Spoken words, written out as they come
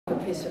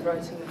piece of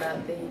writing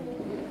about the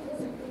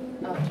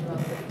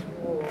aftermath of the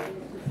war,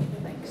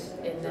 thanks,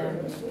 in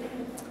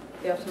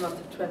the aftermath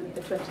of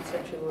the 20th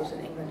century wars in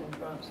England and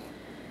France.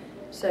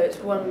 So it's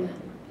one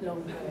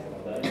long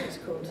poem. It's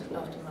called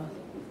Aftermath.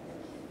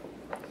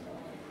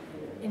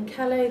 In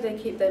Calais, they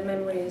keep their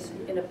memories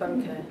in a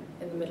bunker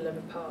in the middle of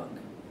a park.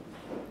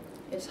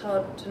 It's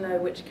hard to know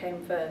which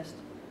came first,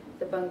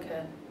 the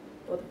bunker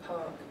or the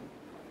park.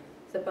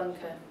 The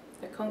bunker,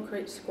 a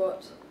concrete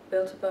squat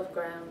built above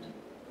ground,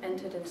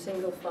 entered in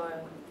single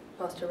file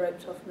past a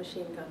roped-off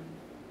machine gun.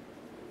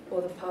 Or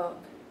the park,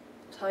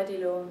 tidy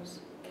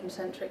lawns,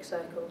 concentric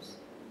circles,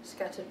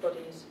 scattered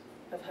bodies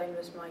of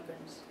homeless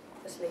migrants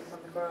asleep on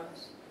the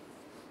grass.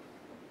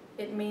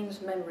 It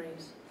means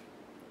memories.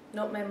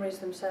 Not memories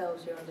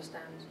themselves, you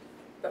understand,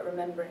 but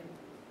remembering.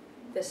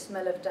 This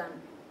smell of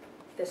damp,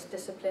 this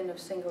discipline of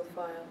single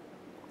file,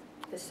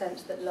 this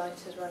sense that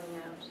light is running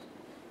out,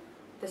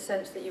 this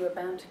sense that you are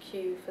bound to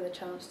queue for the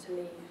chance to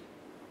leave.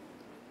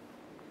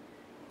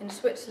 In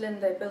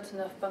Switzerland, they built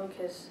enough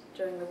bunkers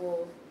during the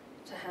war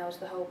to house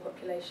the whole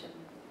population.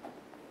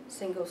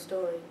 Single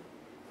story,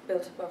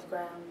 built above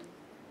ground,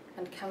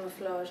 and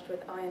camouflaged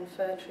with iron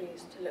fir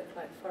trees to look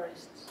like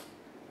forests,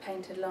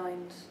 painted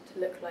lines to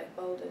look like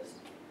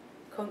boulders,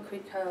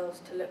 concrete curls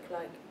to look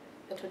like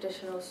a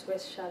traditional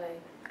Swiss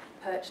chalet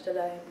perched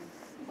alone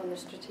on the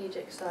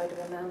strategic side of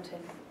a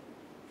mountain.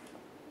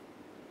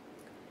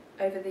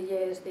 Over the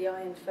years, the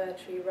iron fir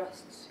tree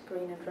rusts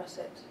green and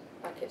russet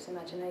like its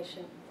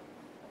imagination.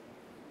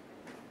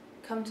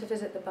 Come to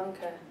visit the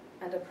bunker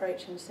and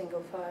approach in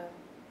single file.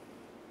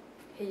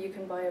 Here you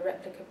can buy a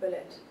replica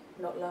bullet,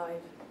 not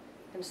live,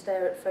 and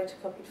stare at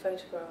photocopied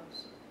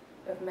photographs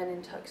of men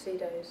in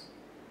tuxedos,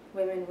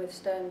 women with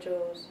stern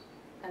jaws,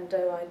 and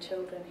doe-eyed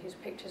children whose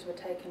pictures were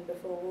taken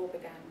before war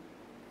began,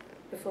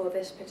 before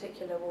this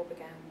particular war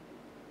began,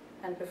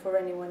 and before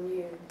anyone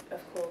knew,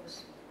 of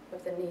course,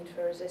 of the need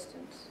for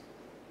resistance.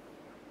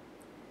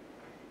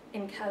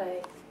 In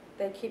Calais,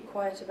 they keep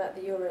quiet about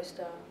the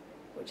Eurostar,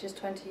 which is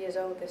 20 years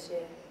old this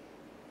year.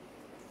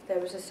 There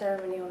was a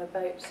ceremony on a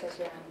boat, says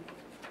Jan.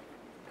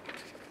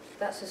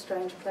 That's a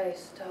strange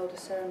place to hold a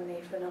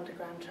ceremony for an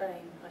underground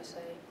train, I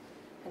say,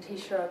 and he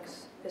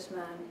shrugs, this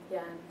man,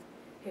 Jan,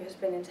 who has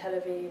been in Tel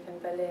Aviv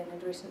and Berlin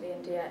and recently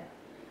in Dieppe,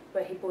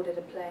 where he boarded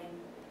a plane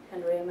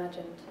and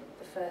reimagined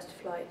the first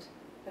flight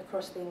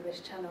across the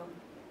English Channel.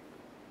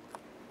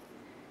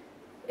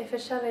 If a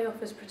chalet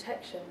offers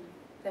protection,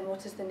 then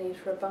what is the need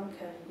for a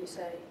bunker, you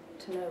say,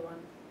 to no one?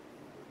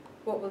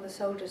 What will the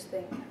soldiers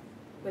think,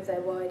 with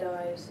their wide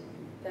eyes,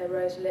 their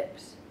rose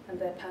lips, and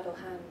their paddle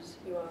hands,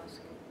 you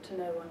ask, to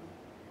no one,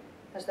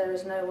 as there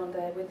is no one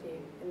there with you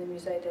in the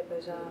Musée des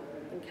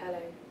Beaux-Arts in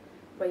Calais,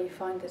 where you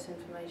find this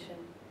information,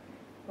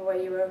 or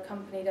where you are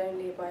accompanied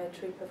only by a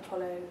troop of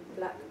hollow,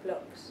 black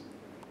blocks,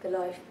 the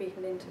life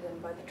beaten into them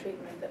by the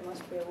treatment that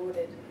must be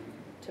awarded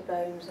to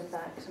bones and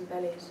backs and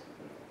bellies.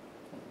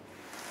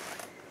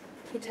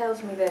 He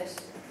tells me this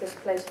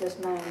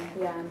placeless man,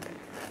 Jan,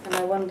 and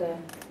I wonder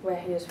where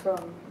he is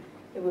from.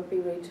 It would be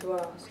rude to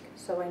ask,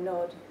 so I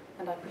nod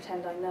and I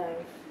pretend I know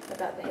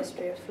about the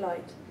history of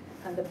flight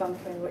and the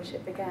bunker in which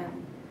it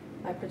began.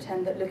 I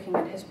pretend that looking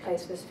at his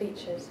placeless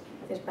features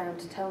is bound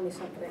to tell me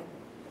something.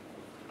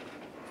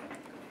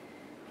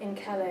 In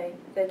Calais,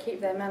 they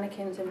keep their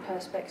mannequins in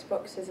perspex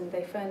boxes and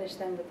they furnish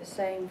them with the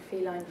same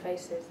feline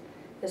faces,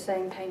 the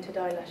same painted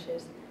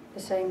eyelashes, the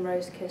same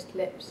rose-kissed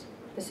lips,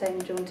 the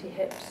same jaunty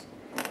hips,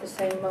 the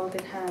same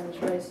moulded hands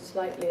raised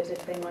slightly as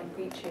if they might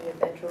greet you with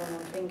their drawn-on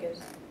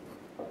fingers.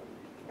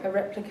 A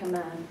replica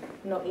man,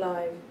 not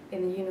live,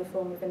 in the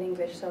uniform of an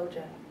English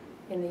soldier,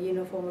 in the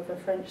uniform of a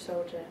French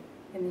soldier,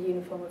 in the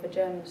uniform of a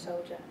German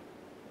soldier.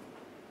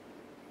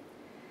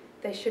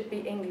 They should be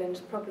England's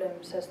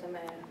problem, says the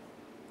mayor.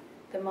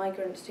 The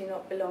migrants do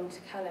not belong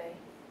to Calais,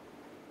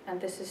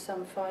 and this is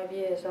some 5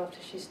 years after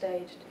she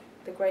staged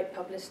the great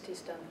publicity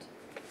stunt,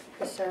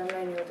 the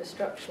ceremonial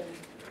destruction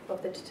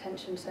of the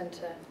detention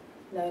centre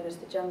known as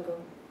the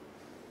Jungle.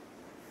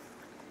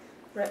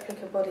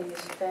 Replica bodies,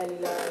 barely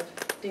live,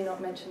 do not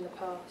mention the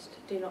past,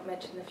 do not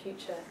mention the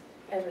future,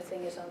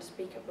 everything is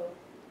unspeakable.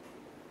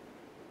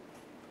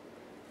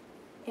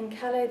 In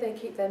Calais they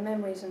keep their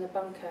memories in a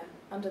bunker,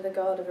 under the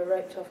guard of a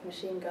roped-off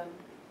machine gun,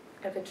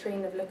 a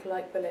vitrine of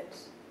look-alike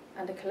bullets,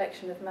 and a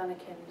collection of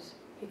mannequins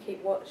who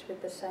keep watch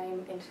with the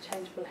same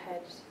interchangeable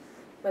heads,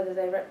 whether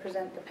they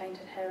represent the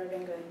painted hair of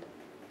England,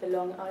 the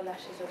long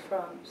eyelashes of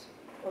France,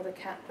 or the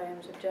cat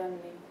bones of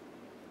Germany.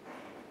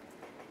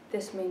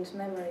 This means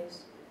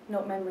memories,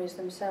 not memories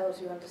themselves,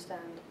 you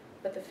understand,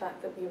 but the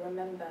fact that we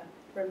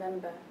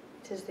remember.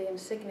 It is the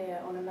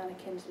insignia on a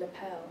mannequin's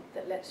lapel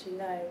that lets you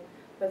know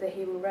whether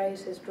he will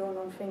raise his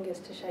drawn-on fingers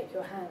to shake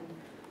your hand,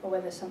 or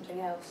whether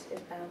something else is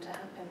bound to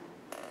happen.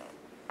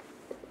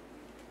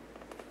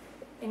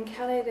 In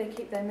Calais, they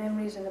keep their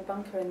memories in a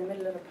bunker in the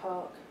middle of a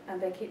park,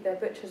 and they keep their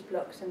butcher's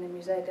blocks in the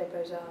Musée des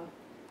Beaux-Arts,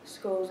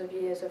 scores of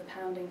years of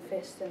pounding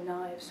fists and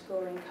knives,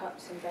 scoring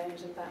cuts and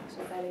bones and backs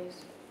and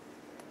bellies.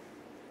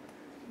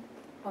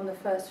 On the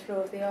first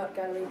floor of the art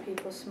gallery,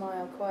 people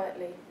smile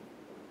quietly.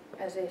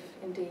 as if,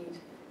 indeed,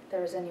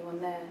 there is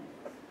anyone there.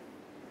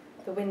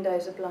 The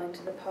windows are blind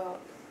to the park.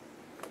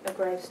 A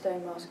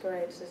gravestone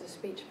masquerades as a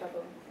speech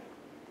bubble.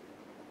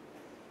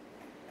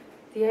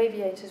 The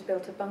aviators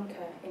built a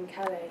bunker in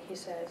Calais, he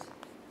says.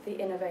 The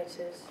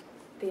innovators,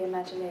 the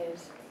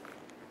Imagineers.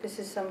 This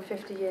is some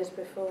 50 years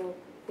before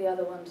the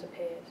other ones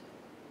appeared.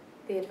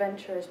 The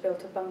adventurers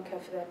built a bunker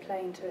for their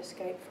plane to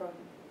escape from.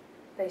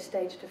 They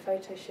staged a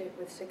photo shoot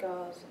with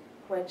cigars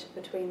wedged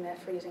between their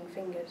freezing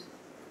fingers.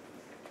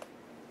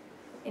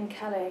 In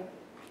Calais,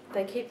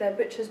 they keep their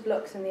butcher's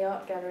blocks in the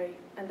art gallery,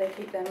 and they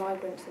keep their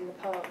migrants in the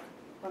park,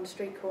 on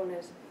street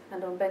corners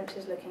and on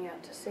benches looking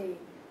out to sea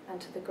and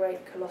to the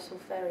great colossal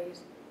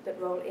ferries that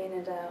roll in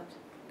and out,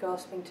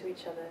 gasping to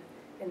each other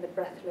in the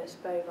breathless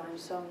bovine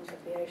songs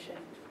of the ocean.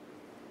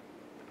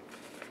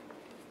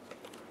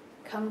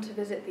 Come to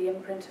visit the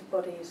imprint of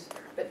bodies,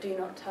 but do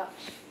not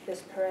touch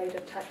this parade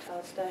of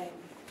tactile stone,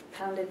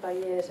 pounded by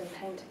years and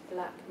painted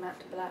black,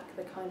 matte black,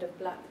 the kind of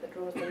black that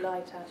draws the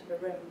light out of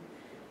a room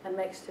and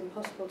makes it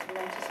impossible to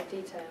notice a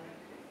detail,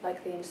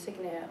 like the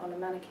insignia on a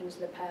mannequin's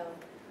lapel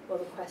or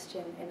the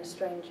question in a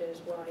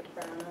stranger's wide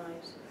brown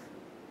eyes.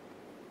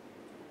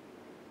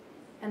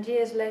 And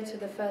years later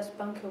the first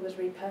bunker was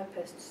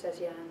repurposed, says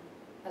Jan,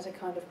 as a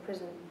kind of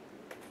prison.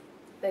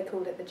 They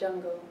called it the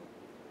jungle.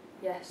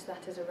 Yes,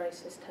 that is a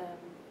racist term.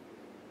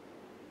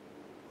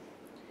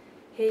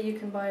 Here you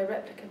can buy a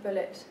replica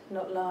bullet,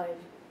 not live,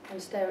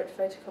 and stare at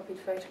photocopied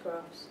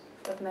photographs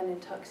of men in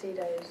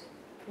tuxedos,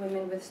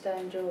 women with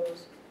stern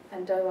jaws,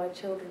 and doe-eyed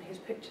children whose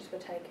pictures were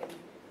taken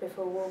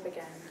before war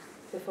began,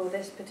 before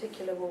this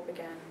particular war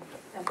began,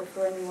 and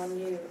before anyone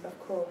knew,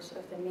 of course,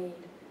 of the need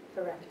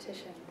for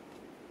repetition.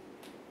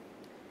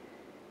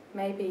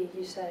 Maybe,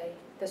 you say,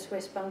 the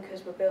Swiss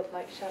bunkers were built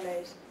like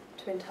chalets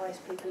to entice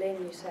people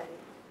in, you say,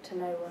 to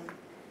no one,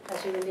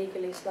 as you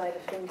illegally slide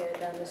a finger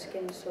down the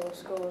skin-sore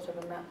scores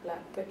of a matte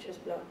black butcher's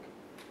block.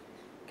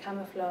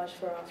 Camouflage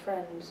for our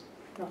friends,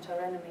 not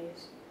our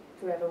enemies,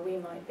 whoever we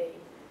might be.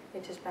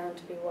 It is bound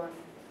to be one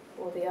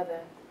or the other.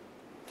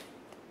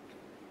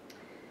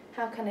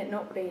 How can it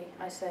not be,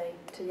 I say,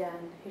 to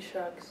Jan, who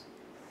shrugs,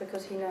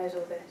 because he knows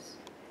all this.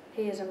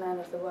 He is a man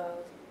of the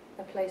world,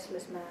 a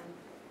placeless man,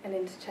 an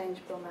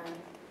interchangeable man.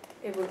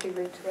 It would be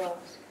rude to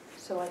ask,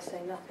 so I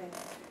say nothing,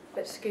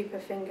 but scoop a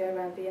finger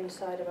around the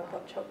inside of a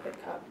hot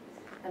chocolate cup,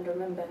 and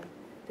remember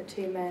the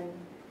two men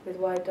with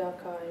wide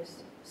dark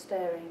eyes,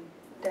 staring,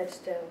 dead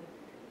still,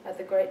 at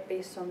the great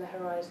beasts on the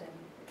horizon,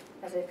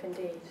 as if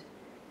indeed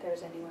there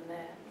is anyone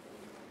there.